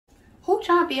Who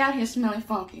trying to be out here smelling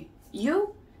funky?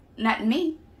 You? Not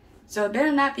me. So it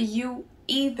better not be you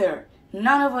either.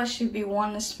 None of us should be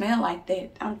wanting to smell like that.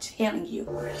 I'm telling you.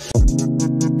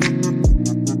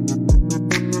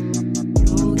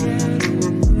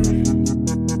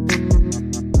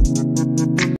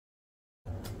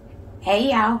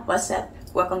 Hey y'all, what's up?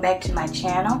 Welcome back to my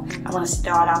channel. I want to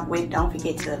start off with, don't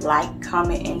forget to like,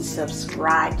 comment, and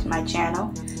subscribe to my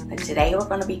channel. But today we're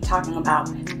going to be talking about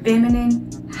feminine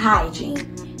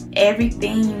hygiene.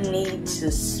 Everything you need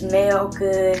to smell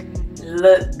good,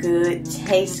 look good,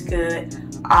 taste good,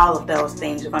 all of those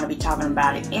things. We're going to be talking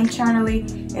about it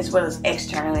internally as well as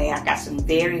externally. I got some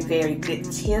very, very good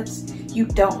tips you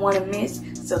don't want to miss.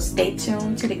 So stay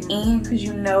tuned to the end, because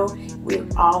you know we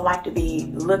all like to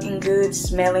be looking good,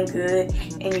 smelling good,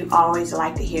 and you always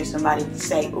like to hear somebody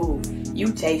say, ooh,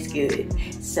 you taste good.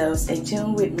 So stay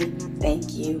tuned with me.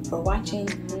 Thank you for watching.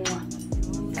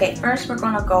 Okay, first we're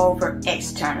going to go over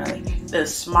externally. The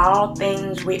small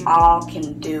things we all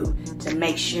can do to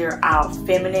make sure our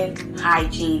feminine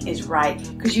hygiene is right.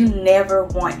 Because you never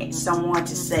want someone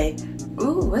to say,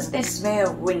 ooh, what's that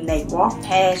smell, when they walk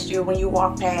past you, when you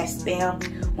walk past them,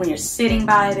 when you're sitting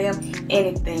by them,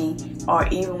 anything, or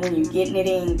even when you're getting it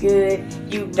in good.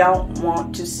 You don't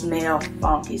want to smell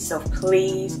funky. So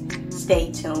please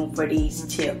stay tuned for these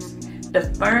tips.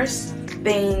 The first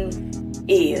thing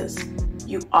is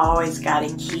you always got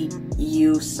to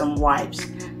use some wipes.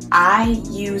 I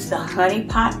use the honey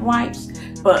pot wipes,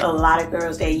 but a lot of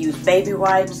girls, they use baby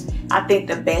wipes. I think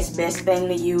the best thing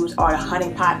to use are the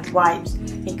honey pot wipes,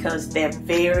 because they're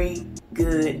very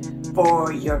good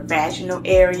for your vaginal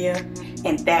area,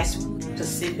 and that's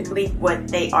specifically what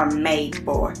they are made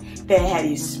for. They have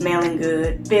you smelling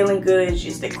good, feeling good. It's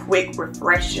just a quick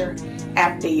refresher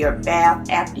after your bath,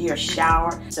 after your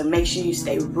shower. So make sure you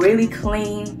stay really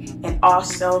clean, and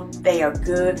also they are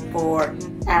good for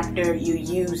after you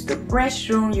use the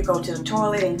restroom, you go to the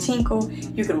toilet and tinkle,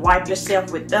 you can wipe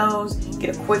yourself with those,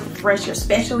 get a quick refresher,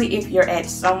 especially if you're at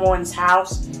someone's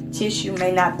house. Tissue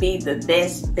may not be the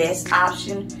best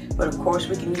option, but of course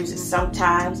we can use it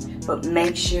sometimes. But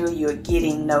make sure you're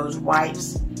getting those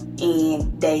wipes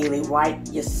in daily. Wipe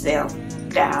yourself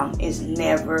down. It's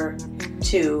never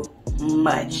too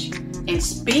much. And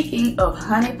speaking of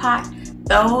honey pot,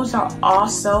 those are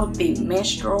also the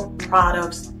menstrual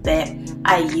products that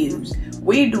I use.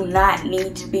 We do not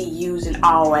need to be using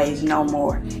always no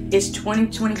more. It's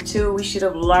 2022. We should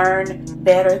have learned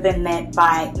better than that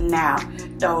by now.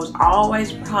 Those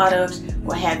always products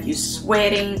will have you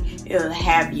sweating, it'll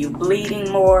have you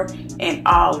bleeding more, and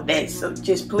all of that. So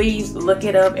just please look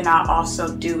it up, and I'll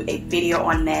also do a video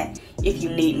on that if you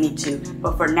need me to.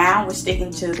 But for now, we're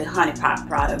sticking to the honey pot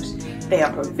products.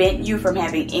 They'll prevent you from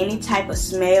having any type of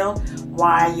smell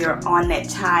while you're on that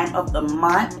time of the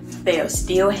month. They're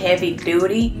still heavy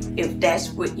duty if that's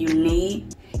what you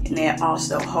need. And they'll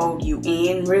also hold you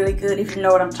in really good, if you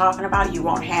know what I'm talking about. You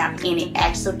won't have any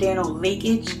accidental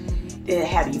leakage. They'll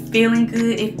have you feeling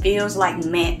good. It feels like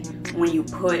mint when you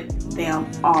put them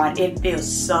on. It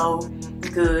feels so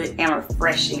good and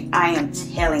refreshing. I am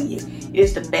telling you, it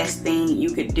is the best thing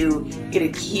you could do.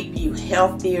 It'll keep you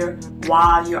healthier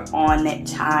while you're on that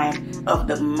time of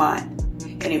the month.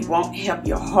 And it won't help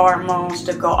your hormones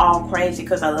to go all crazy,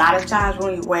 because a lot of times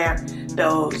when you wear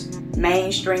those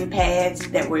mainstream pads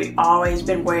that we've always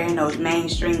been wearing, those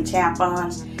mainstream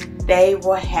tampons, they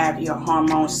will have your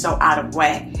hormones so out of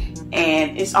whack.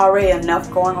 And it's already enough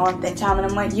going on at that time of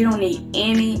the month. You don't need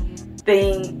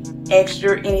anything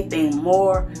extra, anything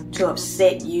more to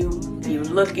upset you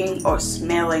looking or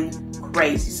smelling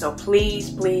crazy. So please,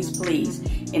 please, please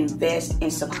invest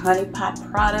in some honey pot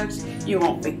products. You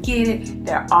won't forget it.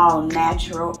 They're all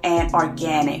natural and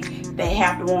organic. They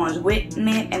have the ones with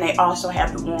mint, and they also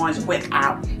have the ones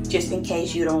without, just in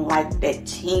case you don't like that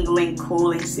tingling,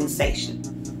 cooling sensation.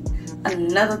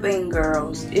 Another thing,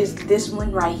 girls, is this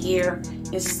one right here.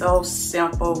 Is so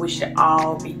simple. We should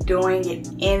all be doing it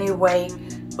anyway,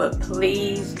 but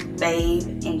please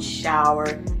bathe and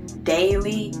shower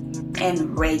daily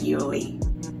and regularly.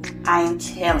 I am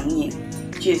telling you,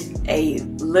 just a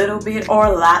little bit, or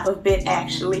a lot of it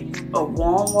actually, but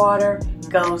warm water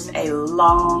goes a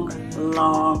long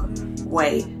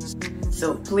way.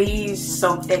 So please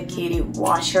soak that kitty,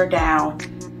 wash her down,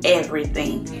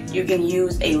 everything. You can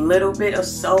use a little bit of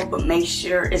soap, but make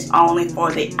sure it's only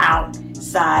for the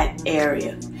outside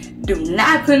area. Do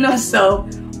not put no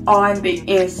soap on the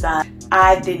inside.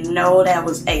 I didn't know that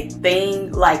was a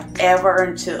thing like ever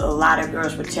until a lot of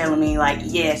girls were telling me, like,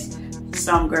 yes,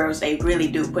 some girls, they really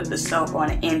do put the soap on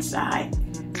the inside.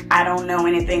 I don't know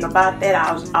anything about that.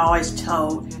 I was always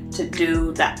told to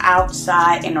do the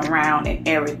outside and around and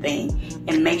everything.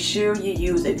 And make sure you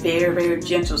use a very, very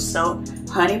gentle soap.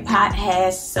 Honey Pot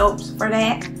has soaps for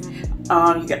that.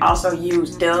 You can also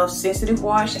use Dove Sensitive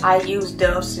Wash. I use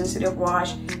Dove Sensitive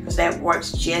Wash because that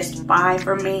works just fine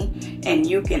for me. And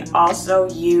you can also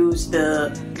use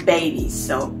the baby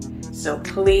soap. So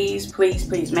please, please,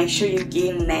 please make sure you're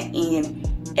getting that in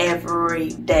every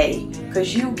day,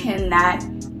 because you cannot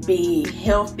be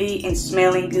healthy and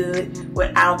smelling good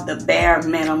without the bare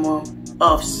minimum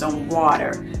of some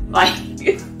water. Like,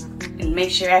 and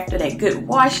make sure after that good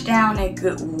wash down, that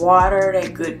good water,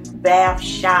 that good bath,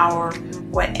 shower,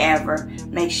 whatever,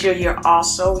 make sure you're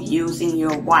also using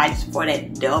your wipes for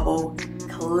that double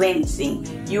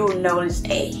cleansing. You'll notice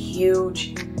a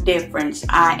huge difference.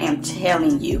 I am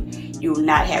telling you, you will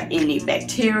not have any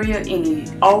bacteria, any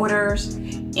odors,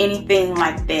 anything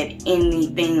like that,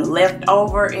 anything left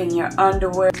over in your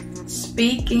underwear.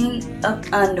 Speaking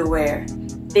of underwear,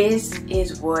 this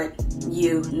is what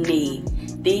you need.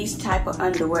 These type of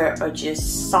underwear are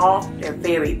just soft, they're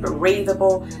very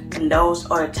breathable, and those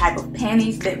are the type of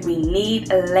panties that we need,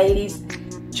 ladies.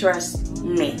 Trust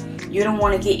me. You don't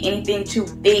want to get anything too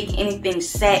thick, anything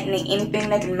satiny, anything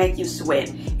that can make you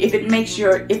sweat. If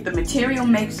the material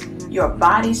makes your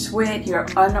body sweat, your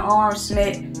underarm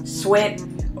sweat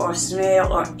or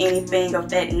smell or anything of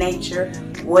that nature,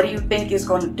 what do you think it's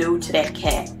going to do to that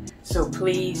cat? So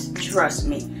please trust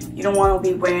me. You don't want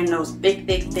to be wearing those thick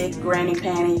granny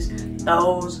panties.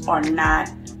 Those are not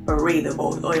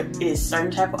breathable. Or it is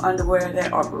certain type of underwear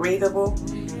that are breathable,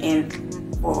 and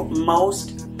for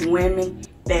most women,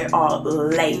 they are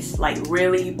lace, like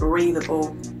really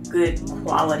breathable, good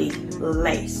quality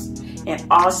lace. And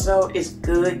also, it's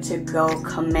good to go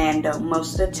commando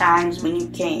most of the times when you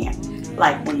can.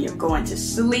 Like when you're going to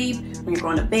sleep, when you're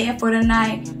going to bed for the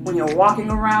night, when you're walking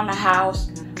around the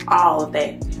house, all of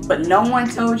that. But no one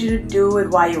told you to do it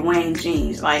while you're wearing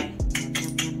jeans. Like,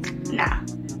 nah,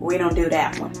 we don't do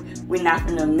that one. We're not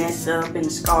gonna mess up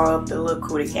and scar up the little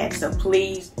cootie cat. So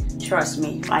please, trust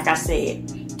me, like I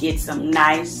said, get some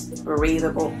nice,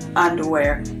 breathable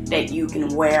underwear that you can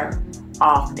wear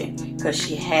often, because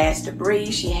she has to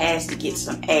breathe, she has to get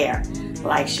some air.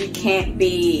 Like, she can't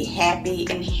be happy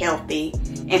and healthy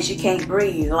and she can't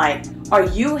breathe. Like, are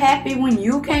you happy when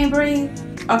you can't breathe?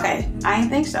 Okay, I didn't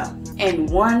think so. And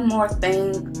one more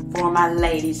thing for my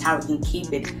ladies, how we can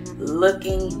keep it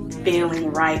looking,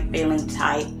 feeling right, feeling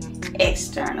tight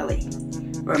externally.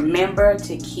 Remember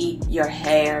to keep your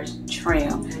hair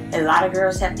trimmed. A lot of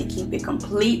girls have to keep it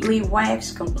completely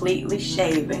waxed, completely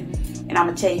shaven. And I'm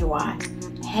gonna tell you why.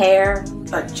 Hair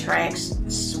attracts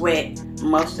sweat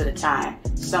most of the time.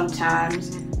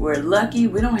 Sometimes we're lucky,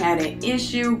 we don't have that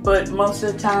issue, but most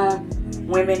of the time,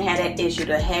 women have that issue.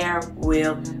 The hair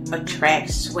will attract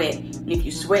sweat. And if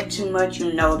you sweat too much,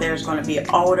 you know there's going to be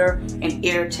odor and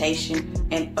irritation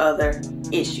and other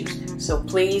issues. So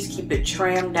please keep it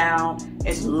trimmed down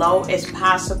as low as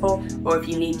possible. Or if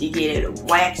you need to get it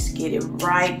waxed, get it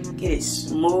right, get it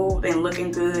smooth and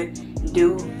looking good,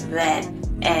 do that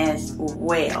as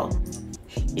well.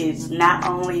 It's not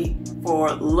only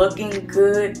for looking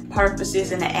good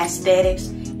purposes and the aesthetics,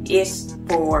 it's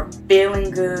for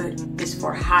feeling good, it's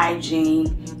for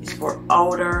hygiene, it's for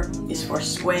odor, it's for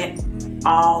sweat,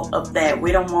 all of that.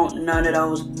 We don't want none of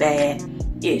those bad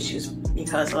issues,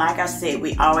 because like I said,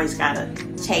 we always gotta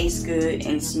taste good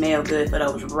and smell good for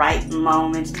those right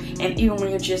moments. And even when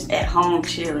you're just at home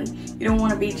chilling, you don't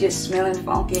want to be just smelling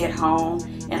funky at home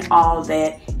and all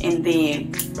that, and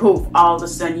then poof, all of a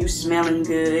sudden you smelling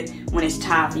good when it's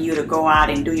time for you to go out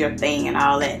and do your thing and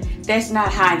all that. That's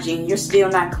not hygiene. You're still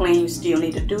not clean. You still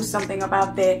need to do something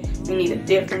about that. You need a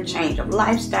different change of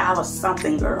lifestyle or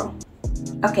something, girl.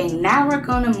 Okay, now we're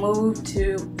gonna move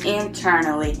to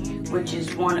internally, which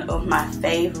is one of my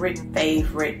favorite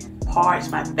parts,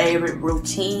 my favorite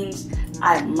routines,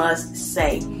 I must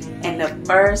say. And the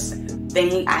first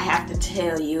thing I have to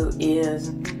tell you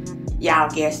is, y'all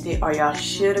guessed it, or y'all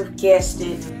should have guessed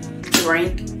it,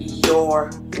 drink your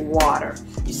water.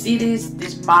 You see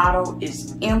this bottle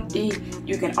is empty.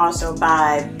 You can also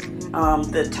buy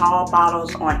the tall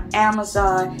bottles on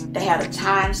Amazon. They have the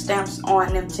timestamps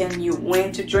on them telling you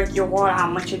when to drink your water, how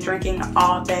much you're drinking,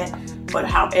 all that. But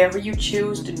however you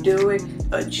choose to do it,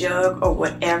 a jug or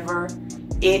whatever,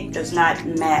 it does not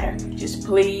matter. Just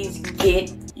please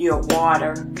get your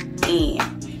water in.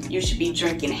 You should be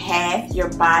drinking half your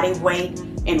body weight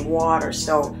in water.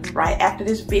 So right after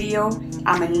this video,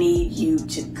 I'm gonna need you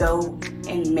to go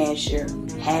and measure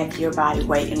half your body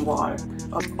weight in water.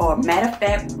 Or matter of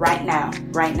fact, right now,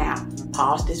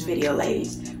 pause this video,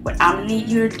 ladies. What I'm gonna need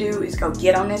you to do is go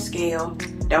get on this scale.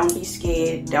 Don't be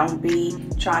scared. Don't be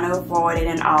trying to avoid it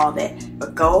and all that.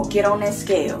 But go get on that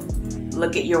scale.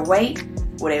 Look at your weight.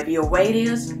 Whatever your weight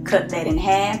is, cut that in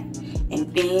half.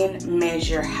 And then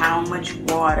measure how much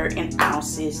water in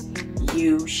ounces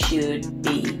you should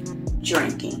be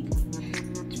drinking.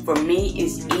 For me,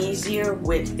 it's easier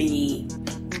with the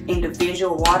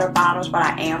individual water bottles, but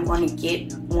I am going to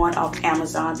get one off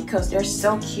Amazon because they're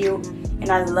so cute and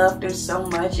I love them so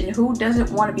much. And who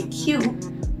doesn't want to be cute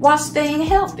while staying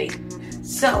healthy?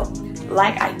 So,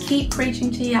 like I keep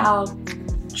preaching to y'all,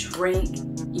 drink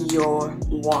your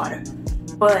water.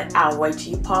 But I'll wait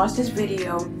till you pause this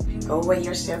video, go weigh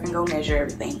yourself and go measure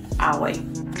everything. I'll wait.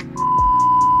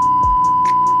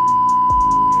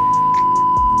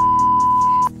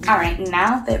 Alright,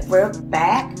 now that we're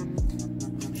back,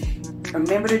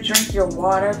 remember to drink your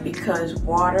water because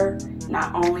water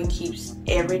not only keeps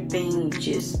everything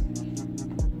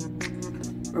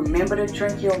remember to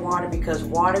drink your water because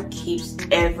water keeps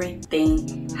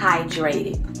everything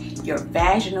hydrated. Your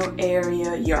vaginal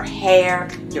area, your hair,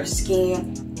 your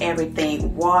skin,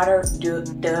 everything. Water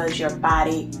does your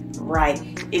body right.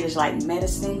 It is like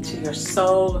medicine to your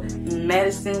soul,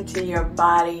 medicine to your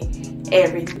body,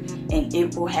 everything. And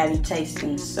it will have you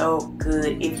tasting so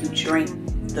good if you drink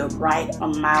the right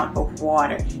amount of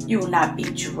water. You will not be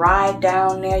dry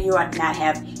down there. You will not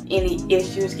have any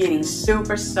issues getting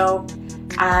super soaked.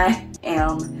 I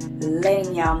am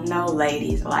letting y'all know,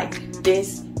 ladies, like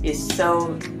this is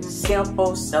so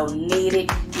simple, so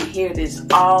needed. You hear this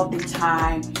all the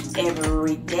time,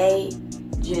 every day.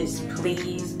 Just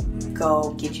please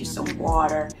go get you some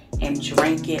water and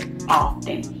drink it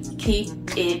often.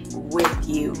 Keep it with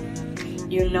you.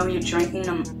 You know you're drinking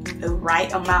the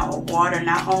right amount of water,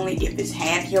 not only if it's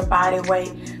half your body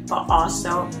weight, but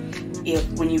also if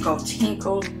when you go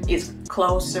tinkle, it's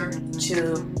closer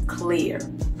to clear.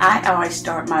 I always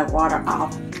start my water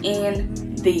off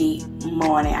in the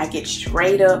morning. I get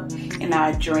straight up and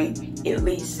I drink at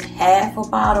least half a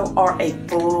bottle or a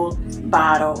full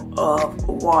bottle of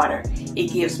water.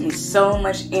 It gives me so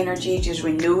much energy, just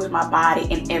renews my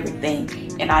body and everything.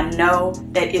 And I know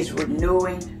that it's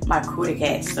renewing my cootie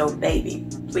cat. So baby,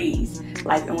 please,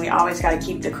 like, and we always gotta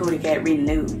keep the cootie cat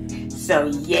renewed. So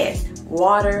yes,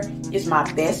 water is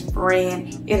my best friend.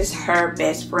 It is her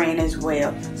best friend as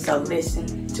well. So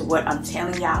listen to what I'm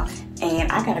telling y'all.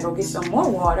 And I gotta go get some more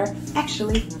water.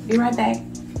 Actually, be right back.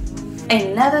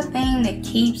 Another thing that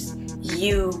keeps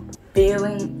you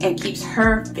feeling and keeps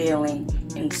her feeling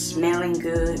and smelling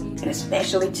good and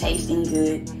especially tasting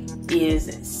good is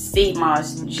sea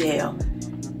moss gel.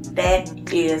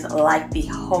 That is like the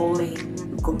holy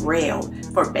grail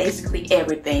for basically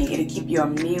everything. It'll keep your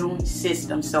immune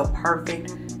system so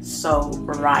perfect, so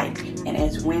right. And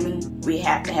as women, we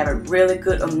have to have a really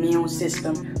good immune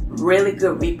system, really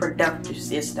good reproductive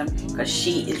system, because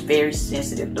she is very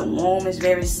sensitive. The womb is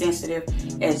very sensitive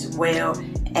as well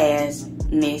as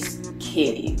Miss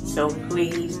Kitty. So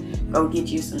please go get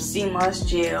you some sea moss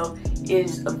gel. It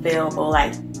is available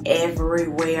like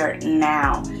everywhere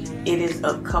now. It is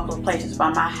a couple of places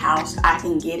by my house I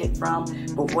can get it from,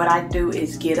 but what I do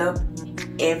is get up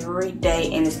every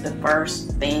day and it's the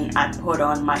first thing I put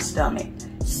on my stomach.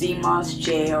 Sea moss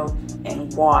gel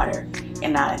and water,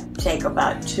 and I take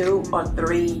about 2 or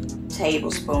 3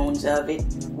 tablespoons of it,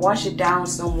 wash it down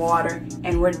with some water,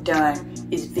 and we're done.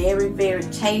 It's very, very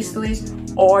tasteless,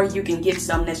 or you can get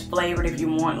some that's flavored if you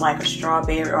want like a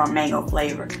strawberry or a mango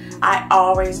flavor. I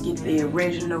always get the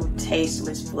original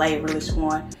tasteless, flavorless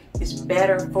one. It's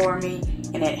better for me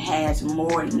and it has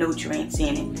more nutrients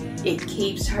in it. It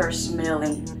keeps her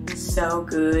smelling so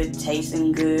good,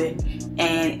 tasting good,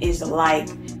 and it's like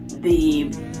the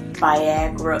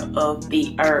Viagra of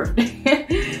the earth.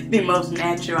 The most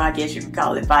natural, I guess you could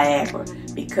call it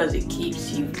Viagra, because it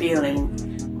keeps you feeling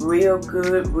real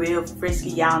good, real frisky,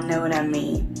 y'all know what I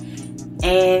mean.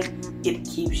 And it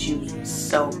keeps you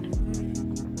soaked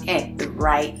at the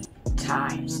right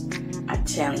times. I'm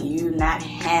telling you, not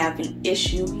have an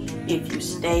issue if you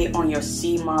stay on your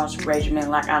sea moss regimen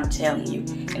like I'm telling you.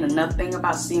 And another thing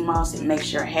about sea moss, it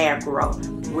makes your hair grow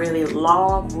really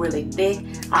long, really thick.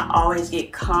 I always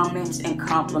get comments and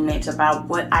compliments about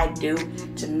what I do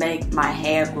to make my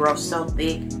hair grow so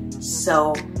thick,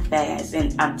 so fast.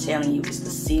 And I'm telling you, it's the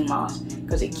sea moss,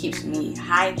 because it keeps me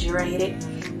hydrated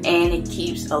and it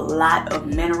keeps a lot of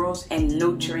minerals and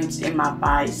nutrients in my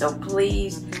body. So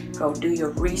please go do your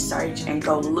research and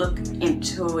go look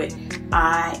into it.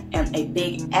 I am a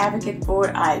big advocate for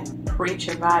it. I preach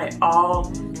about it all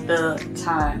the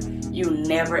time. You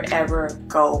never ever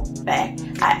go back.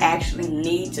 I actually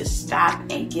need to stop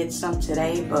and get some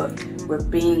today, but we're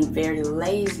being very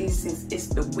lazy since it's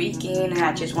the weekend and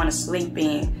I just want to sleep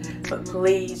in. But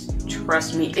please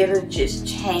trust me, it'll just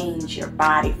change your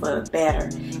body for the better,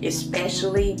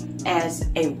 especially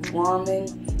as a woman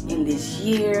in this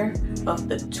year of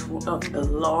the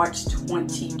Lord's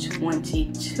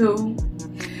 2022.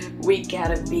 We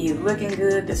gotta be looking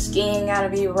good, the skin gotta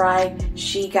be right,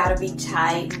 she gotta be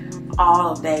tight,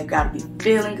 all of that. Gotta be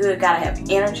feeling good, gotta have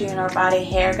energy in our body,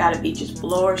 hair gotta be just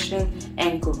flourishing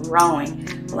and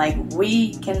growing. Like,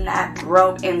 we cannot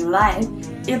grow in life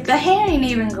if the hair ain't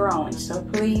even growing. So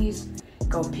please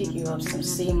go pick you up some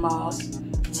sea moss,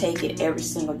 take it every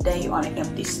single day on an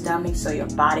empty stomach so your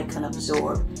body can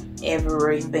absorb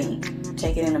everything.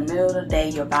 Take it in the middle of the day,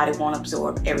 your body won't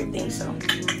absorb everything. So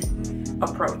a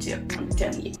pro tip, I'm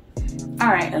telling you. All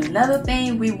right, another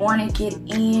thing we want to get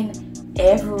in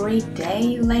every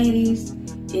day, ladies,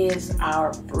 is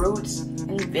our fruits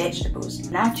and vegetables.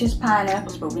 Not just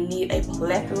pineapples, but we need a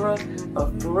plethora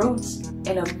of fruits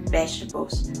and of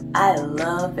vegetables. I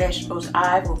love vegetables.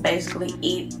 I will basically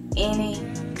eat any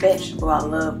vegetable. I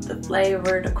love the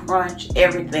flavor, the crunch,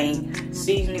 everything.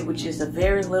 Season it with just a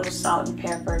very little salt and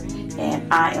pepper,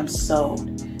 and I am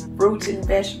sold. Fruits and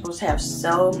vegetables have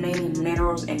so many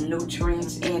minerals and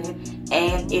nutrients in it,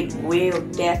 and it will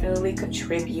definitely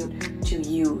contribute to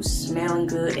you smelling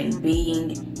good and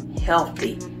being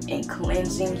healthy and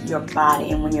cleansing your body.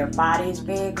 And when your body is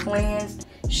being cleansed,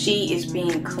 she is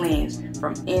being cleansed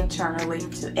from internally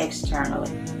to externally.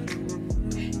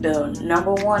 The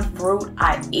number one fruit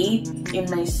I eat, it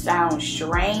may sound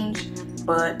strange,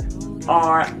 but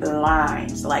are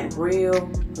limes, like real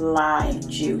lime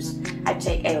juice. I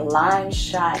take a lime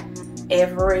shot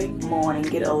every morning,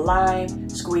 get a lime,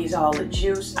 squeeze all the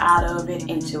juice out of it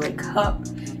into a cup,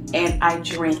 and I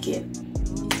drink it.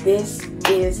 This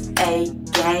is a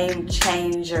game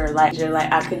changer. Like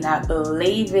I could not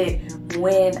believe it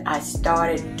when I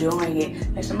started doing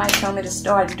it. Like, somebody told me to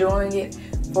start doing it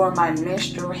for my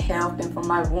menstrual health and for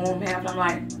my womb health. I'm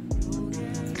like,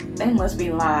 they must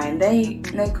be lying. They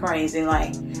crazy.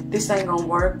 Like, this ain't gonna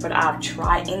work, but I'll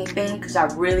try anything because I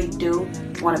really do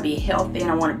want to be healthy and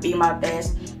I want to be my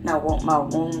best, and I want my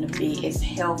womb to be as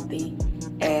healthy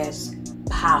as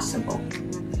possible.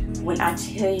 When I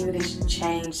tell you this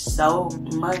changed so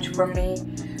much for me,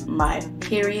 my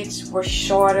periods were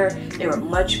shorter. They were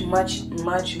much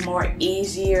more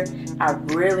easier. I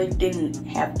really didn't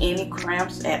have any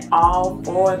cramps at all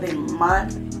for the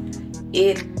month.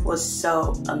 It was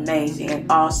so amazing, and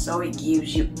also it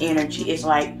gives you energy. It's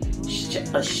like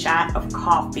a shot of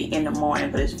coffee in the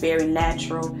morning, but it's very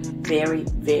natural,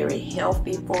 very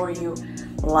healthy for you.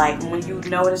 Like, when you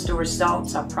notice the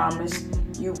results, I promise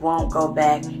you won't go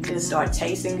back. It'll start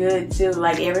tasting good too.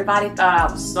 Like, everybody thought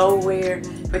I was so weird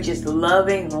for just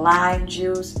loving lime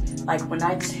juice. Like, when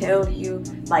I tell you,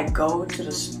 like, go to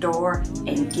the store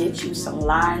and get you some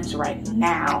limes right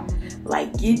now.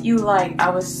 Like, get you, like, I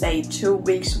would say 2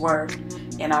 weeks worth,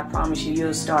 and I promise you,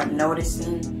 you'll start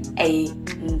noticing a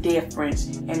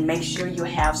difference. And make sure you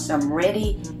have some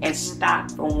ready and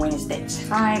stocked for when it's that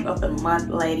time of the month,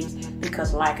 ladies,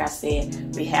 because like I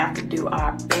said, we have to do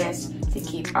our best to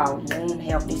keep our womb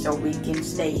healthy so we can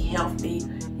stay healthy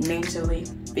mentally,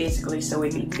 physically, so we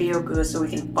can feel good, so we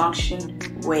can function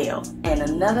well. And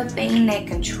another thing that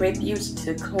contributes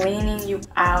to cleaning you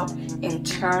out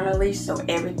internally so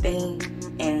everything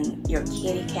in your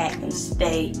kitty cat can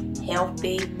stay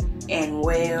healthy and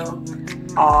well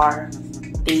are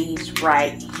these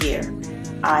right here.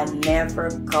 I never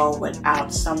go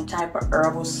without some type of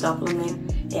herbal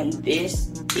supplement, and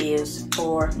this is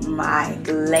for my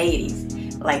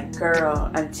ladies. Like, girl,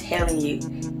 I'm telling you,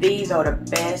 these are the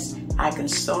best. I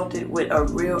consulted with a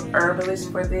real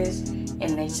herbalist for this,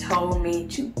 and they told me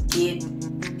to get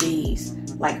these.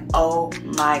 Like, oh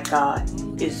my God.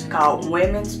 It's called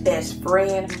Women's Best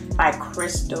Friend by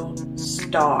Crystal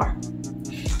Star.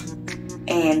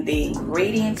 And the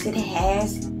ingredients it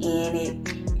has in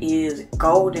it is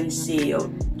golden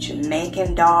seal,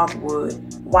 Jamaican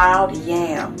dogwood, wild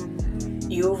yam,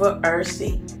 uva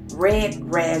ursi, red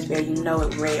raspberry. You know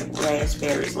red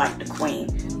raspberry is like the queen.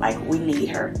 Like, we need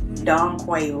her. Dong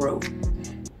Quai root,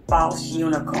 false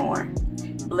unicorn,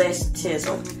 blessed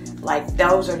tizzle. Like,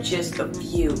 those are just a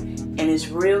few, and it's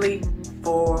really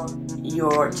for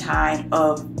your time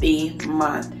of the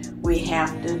month. We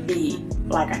have to be,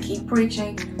 like I keep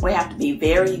preaching, we have to be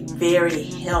very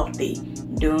healthy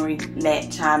during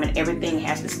that time, and everything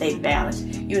has to stay balanced.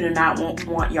 You do not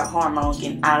want your hormones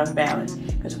getting out of balance,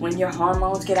 because when your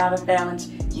hormones get out of balance,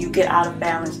 You get out of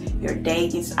balance, your day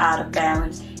gets out of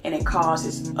balance, and it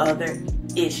causes other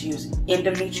issues.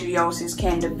 Endometriosis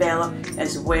can develop,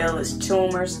 as well as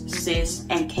tumors, cysts,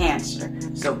 and cancer.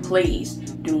 So please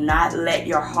do not let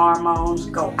your hormones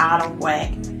go out of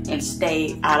whack and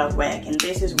stay out of whack. And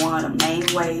this is one of the main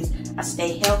ways I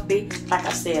stay healthy. Like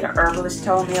I said, a herbalist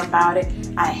told me about it.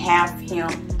 I have him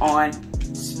on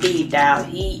speed dial.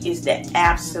 He is the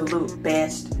absolute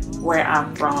best where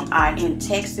I'm from. I'm in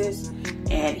Texas,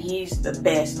 and he's the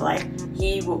best. Like,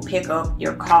 he will pick up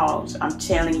your calls, I'm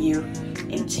telling you,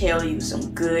 and tell you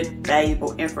some good,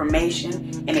 valuable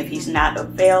information. And if he's not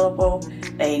available,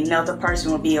 another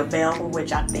person will be available,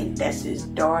 which I think that's his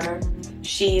daughter.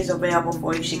 She is available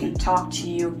for you. She can talk to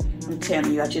you. I'm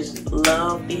telling you, I just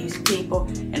love these people.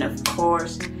 And of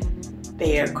course,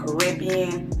 they're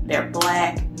Caribbean, they're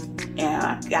black, and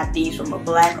I got these from a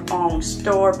black-owned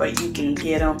store, but you can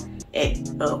get them at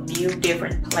a few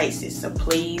different places. So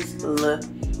please look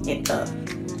it up.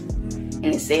 And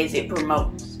it says it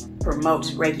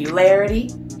promotes regularity,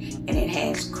 and it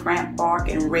has cramp bark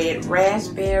and red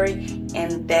raspberry,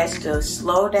 and that's to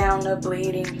slow down the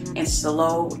bleeding and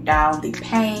slow down the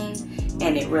pain,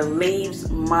 and it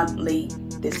relieves monthly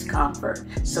discomfort.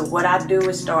 So what I do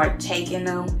is start taking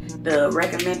them, the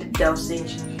recommended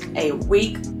dosage, a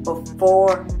week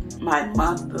before my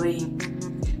monthly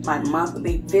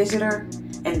visitor,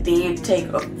 and then take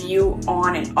a few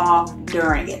on and off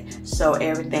during it, so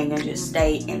everything can just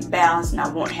stay in balance and I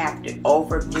won't have to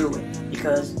overdo it,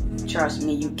 because trust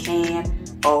me, you can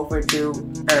overdo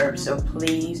herbs. So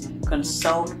please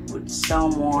consult with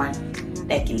someone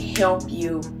that can help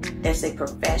you, that's a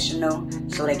professional,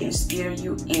 so they can steer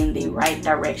you in the right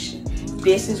direction.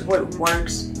 This is what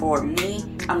works for me.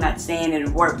 I'm not saying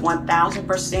it'll work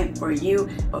 1000% for you,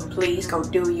 but please go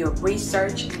do your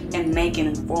research and make an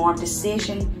informed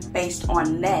decision based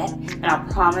on that. And I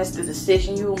promise the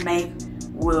decision you will make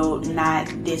will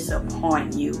not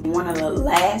disappoint you. One of the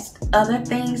last other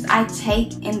things I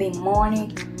take in the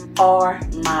morning are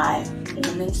my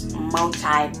women's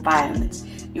multivitamins.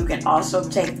 You can also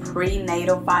take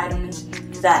prenatal vitamins,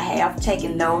 because I have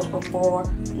taken those before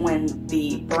when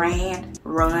the brand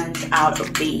runs out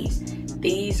of these.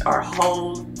 These are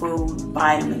whole food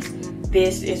vitamins.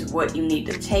 This is what you need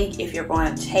to take if you're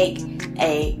going to take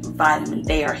a vitamin.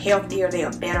 They are healthier, they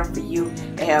are better for you.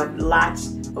 They have lots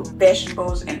of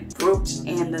vegetables and fruits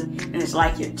in them, and it's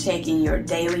like you're taking your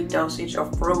daily dosage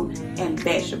of fruit and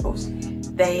vegetables.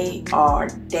 They are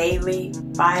daily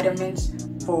vitamins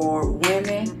for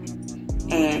women,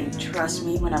 and trust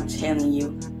me when I'm telling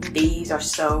you, these are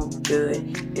so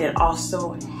good. It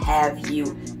also have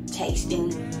you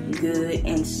tasting good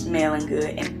and smelling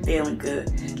good and feeling good.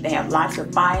 They have lots of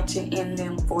biotin in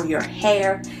them for your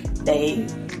hair. They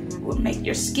will make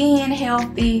your skin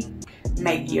healthy,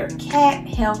 make your cat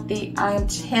healthy. I am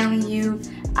telling you,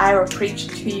 I will preach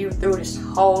to you through this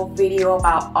whole video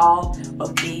about all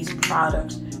of these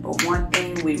products. But one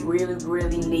thing we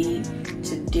really need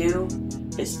to do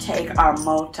is take our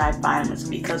multivitamins,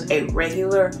 because a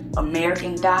regular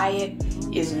American diet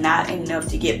is not enough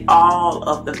to get all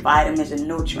of the vitamins and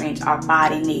nutrients our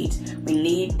body needs. We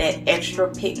need that extra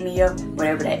pick-me-up,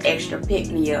 whatever that extra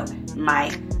pick-me-up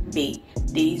might be.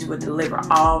 These will deliver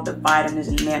all the vitamins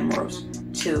and minerals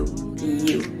to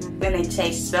you. When they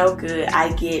taste so good,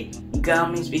 I get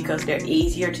gummies because they're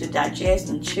easier to digest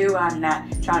and chew. I'm not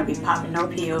trying to be popping no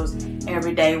pills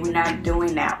every day. We're not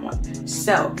doing that one.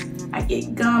 So I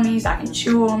get gummies, I can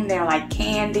chew them, they're like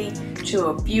candy. Chew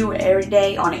a few every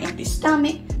day on an empty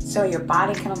stomach, so your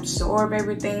body can absorb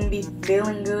everything, be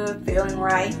feeling good, feeling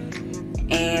right.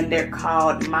 And they're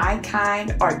called My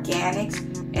Kind Organics,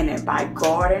 and they're by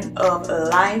Garden of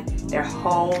Life. They're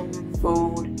whole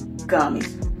food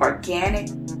gummies, organic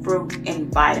fruit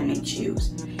and vitamin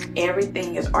chews.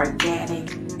 Everything is organic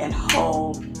and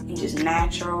whole and just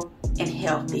natural and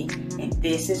healthy, and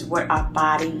this is what our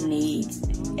body needs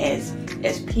as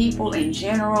people in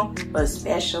general, but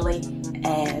especially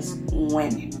as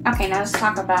women. Okay, now let's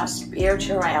talk about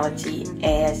spirituality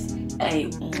as a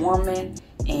woman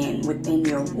and within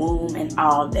your womb and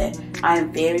all that. I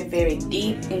am very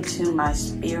deep into my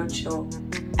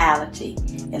spirituality,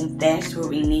 and that's where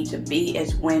we need to be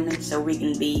as women, so we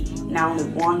can be not only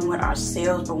one with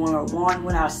ourselves, but when we're one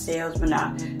with ourselves, when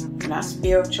our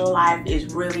spiritual life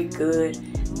is really good,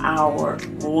 our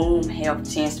womb health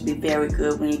tends to be very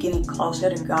good. When you're getting closer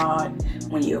to God,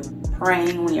 when you're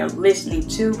praying, when you're listening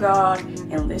to God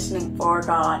and listening for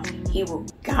God, He will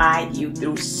guide you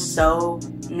through so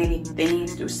many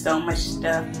things, through so much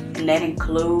stuff, and that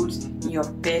includes your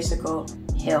physical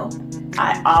health.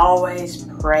 I always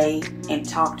pray and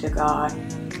talk to God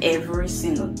every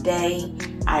single day.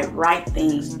 I write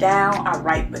things down. I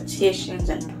write petitions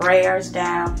and prayers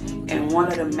down. And one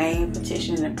of the main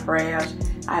petitions and prayers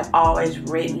I've always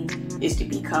written is to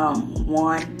become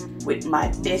one with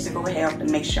my physical health, to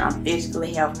make sure I'm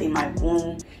physically healthy. My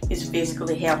womb is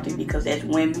physically healthy, because as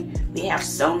women, we have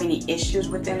so many issues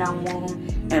within our womb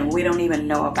and we don't even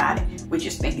know about it. We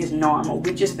just think it's normal.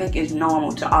 We just think it's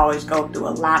normal to always go through a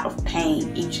lot of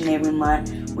pain each and every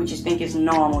month. We just think it's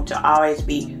normal to always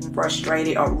be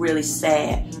frustrated or really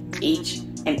sad each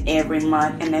and every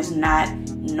month, and that's not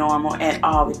normal at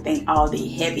all. We think all the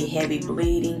heavy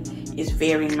bleeding is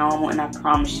very normal, and I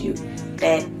promise you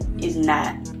that is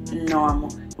not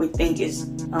normal. We think it's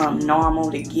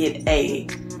normal to get a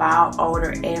foul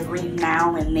odor every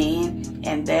now and then,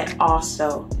 and that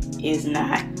also is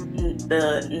not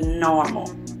the normal.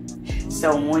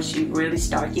 So once you really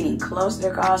start getting close to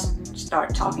God,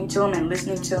 start talking to Him and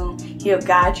listening to Him, He'll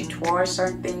guide you towards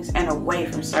certain things and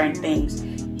away from certain things.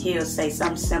 He'll say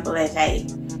something simple as, hey,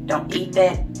 don't eat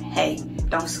that. Hey,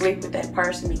 don't sleep with that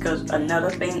person, because another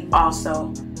thing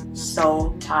also,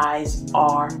 soul ties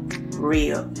are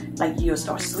real. Like, you'll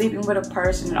start sleeping with a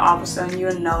person and all of a sudden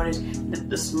you'll notice that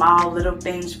the small little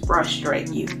things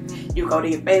frustrate you. You go to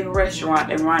your favorite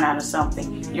restaurant and run out of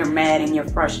something. You're mad and you're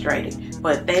frustrated.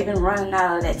 But they've been running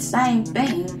out of that same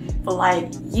thing for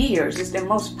like years. It's their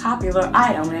most popular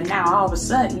item, and now all of a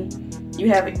sudden you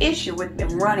have an issue with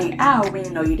them running out when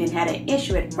you know you didn't have an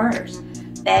issue at first.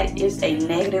 That is a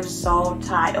negative soul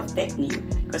tie affecting you,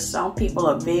 because some people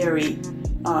are very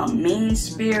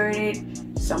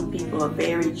mean-spirited. Some people are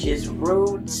very just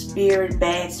rude-spirited,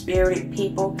 bad-spirited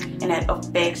people, and that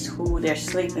affects who they're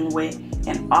sleeping with.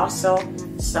 And also,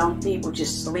 some people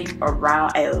just sleep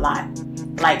around a lot,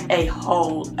 like a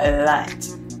whole lot.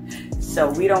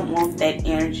 So we don't want that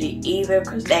energy either,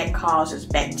 because that causes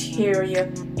bacteria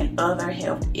and other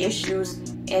health issues,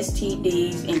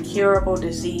 STDs, incurable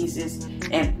diseases,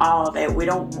 and all that. We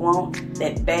don't want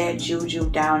that bad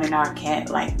juju down in our cat.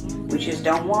 Like, we just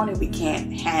don't want it. We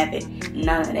can't have it.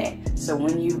 None of that. So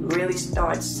when you really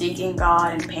start seeking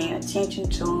God and paying attention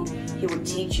to Him, He will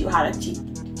teach you how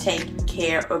to take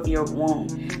care of your womb.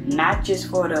 Not just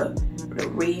for the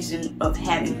reason of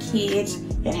having kids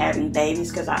and having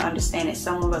babies, because I understand that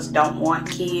some of us don't want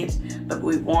kids, but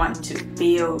we want to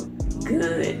feel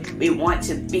good. We want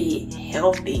to be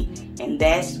healthy, and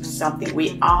that's something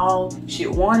we all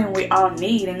should want and we all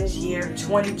need in this year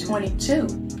 2022.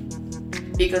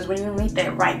 Because when you meet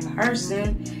that right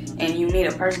person, and you meet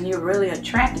a person you're really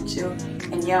attracted to,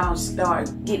 and y'all start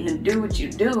getting to do what you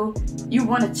do, you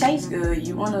want to taste good,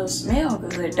 you want to smell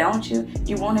good, don't you?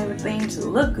 You want everything to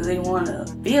look good, you want to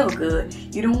feel good.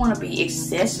 You don't want to be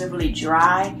excessively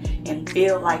dry and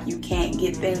feel like you can't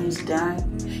get things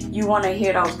done. You want to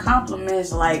hear those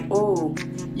compliments like, oh,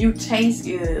 you taste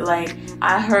good. Like,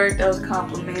 I heard those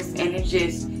compliments and it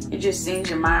just sends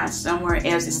your mind somewhere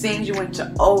else. It sends you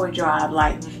into overdrive.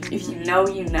 Like, if you know,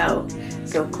 you know.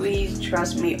 So please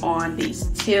trust me on these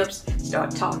tips.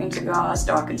 Start talking to God,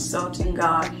 start consulting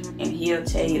God, and He'll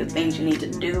tell you the things you need to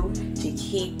do to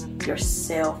keep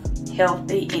yourself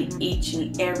healthy in each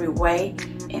and every way.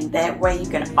 And that way you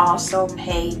can also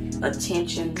pay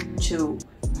attention to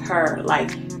her.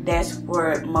 Like, that's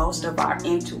where most of our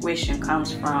intuition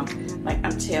comes from. Like,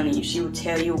 I'm telling you, she will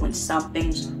tell you when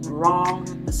something's wrong,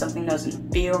 when something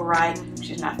doesn't feel right,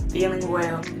 she's not feeling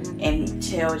well, and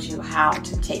tells you how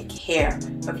to take care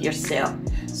of yourself.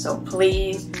 So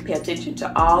please pay attention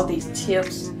to all these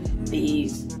tips,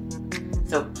 please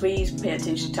pay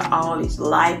attention to all these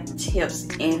life tips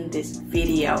in this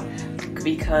video,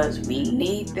 because we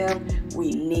need them.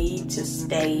 We need to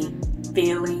stay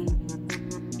feeling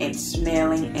and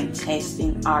smelling and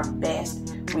tasting our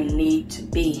best. We need to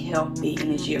be healthy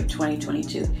in this year of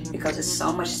 2022, because there's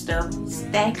so much stuff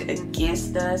stacked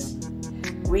against us.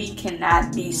 We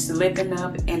cannot be slipping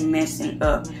up and messing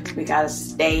up. We gotta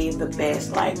stay the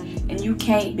best. Like, and you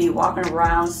can't be walking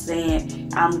around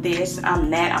saying, I'm this, I'm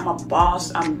that, I'm a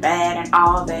boss, I'm bad, and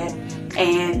all that,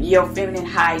 and your feminine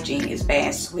hygiene is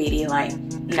bad, sweetie. Like,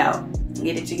 no.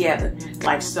 Get it together.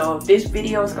 Like, so this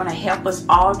video is going to help us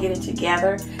all get it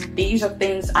together. These are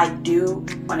things I do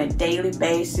on a daily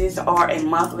basis or a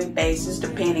monthly basis,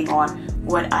 depending on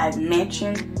what I've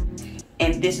mentioned.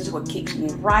 And this is what keeps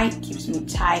me right, keeps me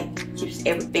tight, keeps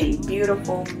everything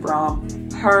beautiful,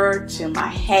 from her to my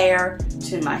hair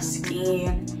to my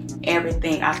skin,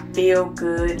 everything. I feel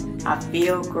good, I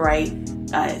feel great,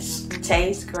 it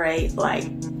tastes great. Like,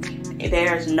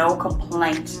 there's no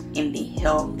complaints in the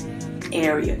health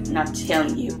area. And I'm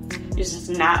telling you, This is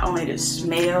not only to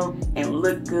smell and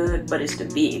look good, but it's to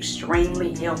be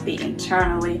extremely healthy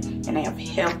internally and have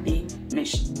healthy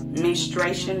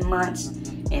menstruation months.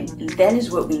 And that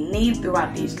is what we need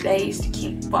throughout these days to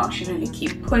keep functioning, to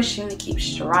keep pushing, to keep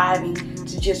striving,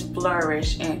 to just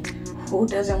flourish. And who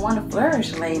doesn't want to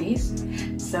flourish, ladies?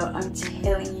 So I'm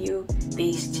telling you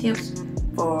these tips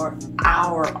for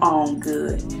our own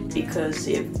good, because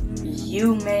if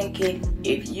you make it,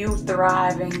 if you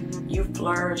thriving, you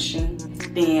flourishing,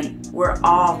 then we're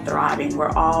all thriving, we're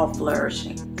all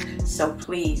flourishing. So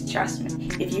please trust me.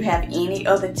 If you have any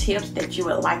other tips that you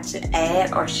would like to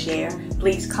add or share,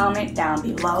 please comment down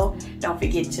below. Don't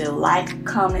forget to like,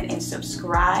 comment, and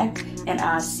subscribe. And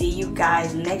I'll see you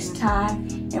guys next time.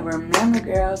 And remember,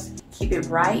 girls, keep it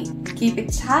right, keep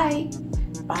it tight.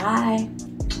 Bye.